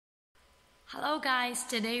Hello guys,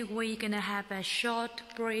 today we're gonna have a short,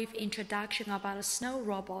 brief introduction about a snow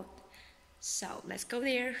robot. So let's go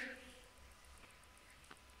there.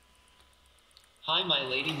 Hi my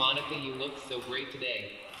lady Monica, you look so great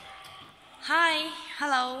today. Hi,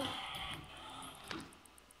 hello.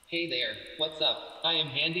 Hey there, what's up? I am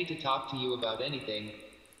handy to talk to you about anything.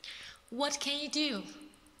 What can you do?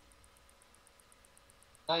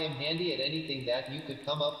 I am handy at anything that you could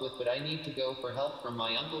come up with, but I need to go for help from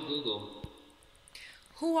my Uncle Google.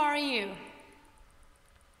 Who are you?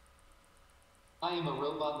 I am a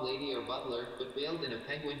robot lady or butler, but veiled in a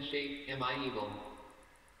penguin shape. Am I evil?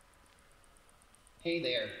 Hey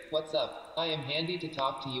there, what's up? I am handy to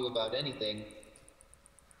talk to you about anything.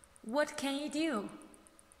 What can you do?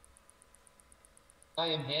 I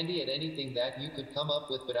am handy at anything that you could come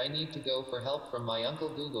up with, but I need to go for help from my Uncle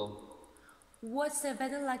Google. What's the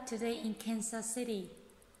weather like today in Kansas City?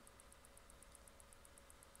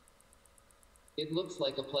 It looks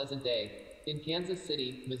like a pleasant day. In Kansas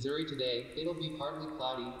City, Missouri today, it'll be partly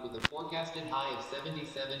cloudy with a forecasted high of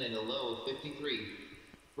 77 and a low of 53.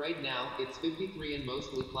 Right now, it's 53 and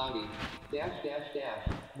mostly cloudy.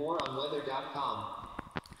 More on weather.com.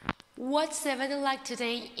 What's the weather like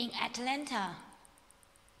today in Atlanta?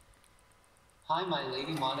 Hi my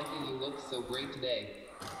lady Monica, you look so great today.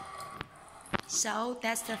 So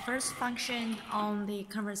that's the first function on the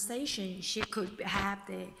conversation. She could have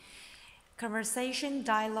the conversation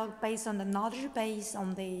dialogue based on the knowledge base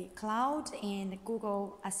on the cloud and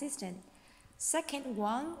Google Assistant. Second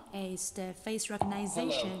one is the face recognition.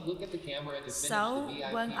 Hello, look at the camera to finish so the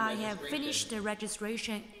VIP when I have finished the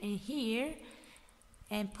registration in here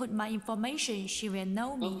and put my information, she will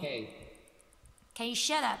know me. Okay. Can you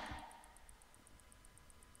shut up?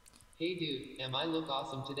 Hey dude, am I look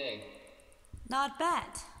awesome today? Not bad.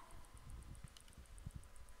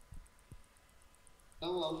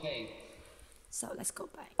 Oh, okay. So let's go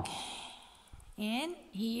back. And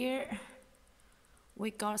here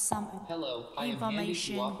we got some Hello, I am handy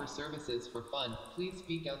information. to offer services for fun. Please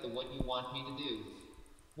speak out the what you want me to do.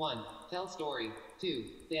 1. Tell story. 2.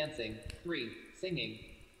 Dancing. 3. Singing.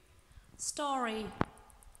 Story.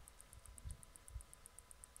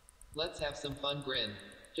 Let's have some fun grin.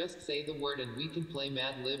 Just say the word and we can play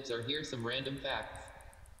Mad Libs or hear some random facts.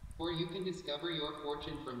 Or you can discover your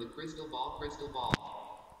fortune from the crystal ball.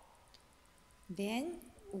 Then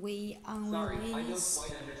we Sorry, I don't unrelease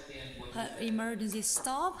quite understand what her you said. emergency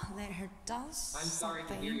stop. Let her dance. I'm sorry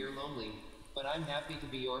to hear you're lonely, but I'm happy to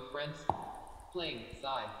be your friend. Playing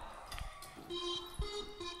side.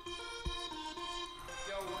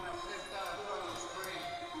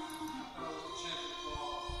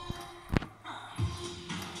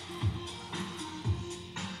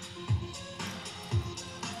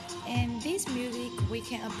 And this music we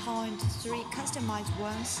can appoint 3 customized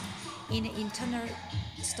ones in the internal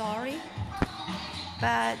story.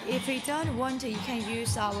 But if you don't want to, you can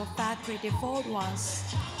use our factory default ones.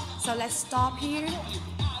 So let's stop here.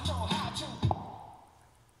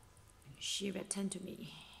 She will turn to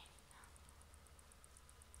me.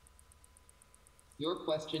 Your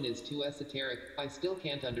question is too esoteric. I still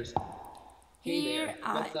can't understand. Hey Here there,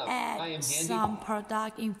 I what's up? I am add handy. some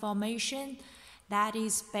product information that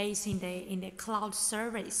is based in the cloud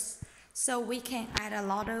service. So we can add a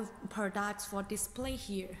lot of products for display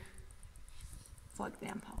here. For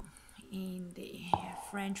example, in the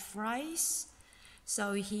French fries.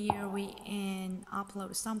 So here we can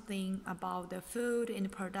upload something about the food and the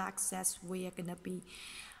products that we are gonna be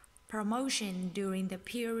promotion during the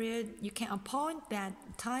period. You can appoint that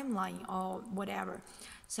timeline or whatever.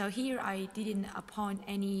 So here I didn't appoint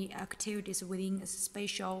any activities within a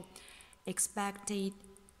special expected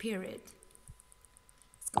period.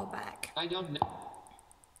 Let's go back. I don't know.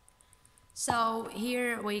 So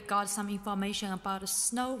here we got some information about a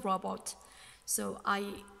snow robot. So I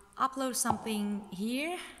upload something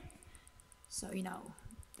here. So you know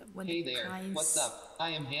when Hey the there, clients what's up?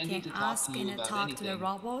 I am handy to can talk ask to you and about talk anything. to the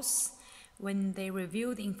robots when they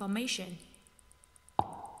review the information.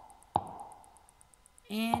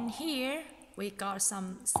 And here we got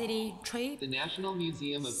some city trip. The National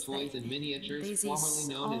Museum of Toys and Miniatures, This formerly is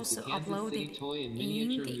known as the also Kansas City uploaded Toy and in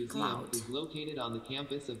Miniature the Museum, cloud. is located on the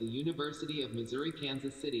campus of the University of Missouri,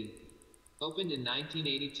 Kansas City. Opened in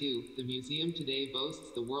 1982, the museum today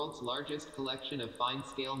boasts the world's largest collection of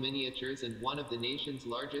fine-scale miniatures and one of the nation's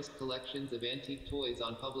largest collections of antique toys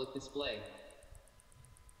on public display.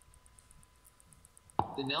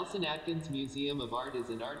 The Nelson-Atkins Museum of Art is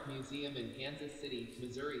an art museum in Kansas City,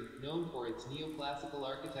 Missouri, known for its neoclassical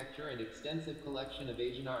architecture and extensive collection of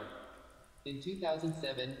Asian art. In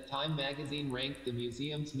 2007, Time magazine ranked the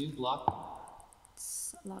museum's new block.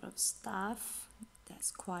 So a lot of stuff.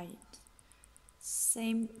 That's quite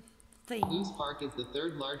same thing. Loose Park is the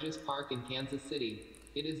third largest park in Kansas City.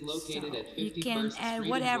 It is located at 51st You can add Street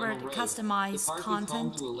whatever and Road. customized The park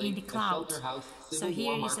content is home to a in lake, the a cloud. shelter house, So Civil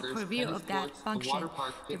here War is a markers, preview tennis of that courts, a function. water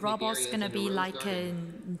park, The picnic robot's areas, gonna and be rose like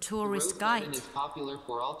garden. a tourist The rose garden guide. is popular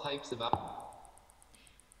for all types of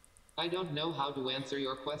I don't know how to answer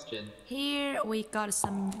your question. Here we got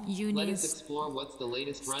some Let unique us explore what's the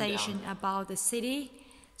latest station rundown. about the city.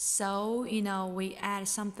 So, we add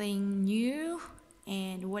something new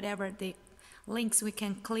and whatever the links we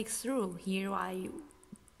can click through. Here I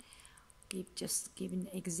just give an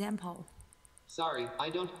example. Sorry, I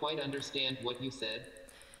don't quite understand what you said.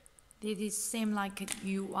 It seems like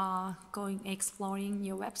you are exploring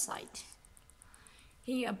your website.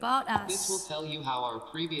 Here about us. This will tell you how our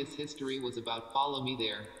previous history was about. Follow me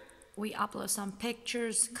there. We upload some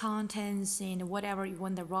pictures, contents, and whatever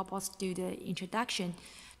when the robots do the introduction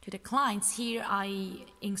to the clients. Here I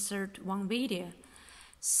insert one video.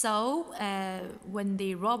 So when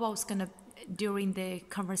the robot's gonna, during the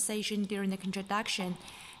conversation, during the introduction,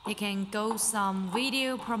 they can go some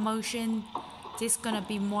video promotion. This is gonna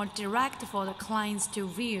be more direct for the clients to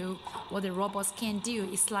view what the robots can do.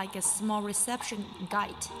 It's like a small reception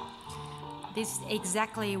guide. This is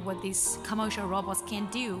exactly what these commercial robots can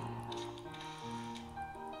do.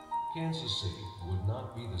 Kansas City would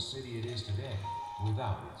not be the city it is today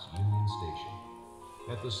without its Union Station.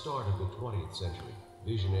 At the start of the 20th century,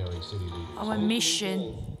 visionary city leaders... Our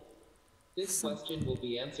mission. This question will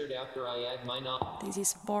be answered after I add my This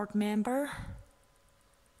is board member.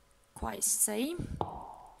 Quite same.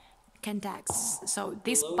 Contacts. So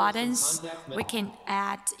these buttons we can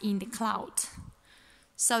add in the cloud.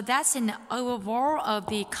 So that's an overview of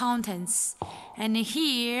the contents. And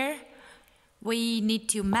here we need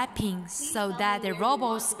to mapping so that the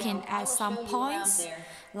robots can add some points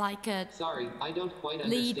like a Sorry, I don't quite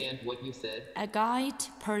understand what you said. A guide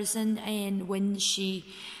person, and when she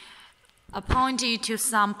appointed to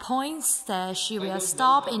some points, she will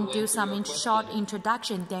stop and do some short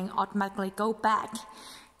introduction, then automatically go back.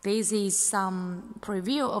 This is some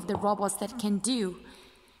preview of the robots that can do.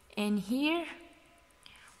 And here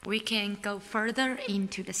we can go further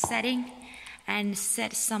into the setting and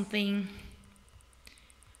set something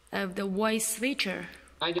of the voice feature.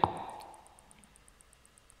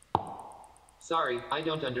 Sorry, I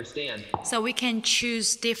don't understand. So we can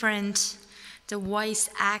choose different the voice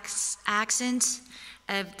accents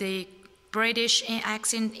of the British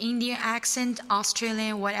accent, Indian accent,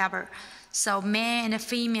 Australian, whatever. So male and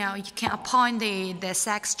female, you can appoint the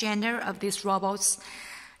sex gender of these robots.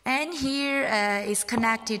 And here is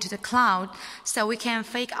connected to the cloud, so we can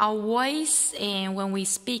fake our voice, and when we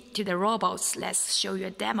speak to the robots, let's show you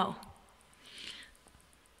a demo.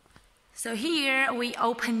 So here we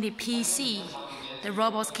open the PC. The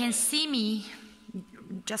robots can see me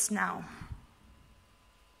just now.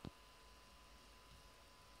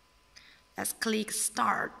 Let's click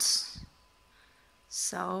start.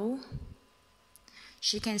 So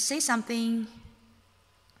she can say something.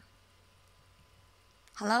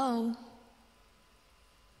 Hello.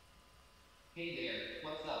 Hey there,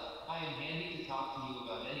 what's up? I am handy to talk to you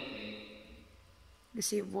about anything.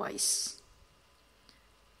 This is voice.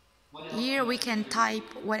 Here we can type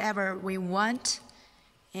whatever we want,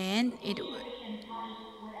 and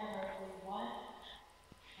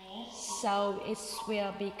so it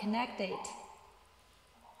will be connected.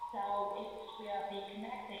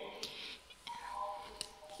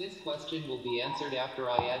 This question will be answered after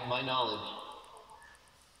I add my knowledge.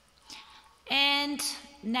 And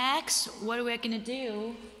next, what we're gonna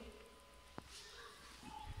do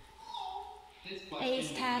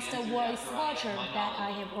is test the voice feature that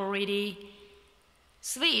I have already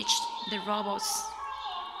switched the robots.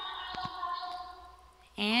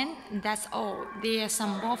 And that's all. There are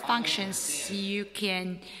some more functions you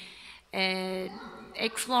can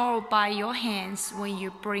explore by your hands when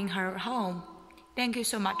you bring her home. Thank you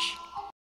so much.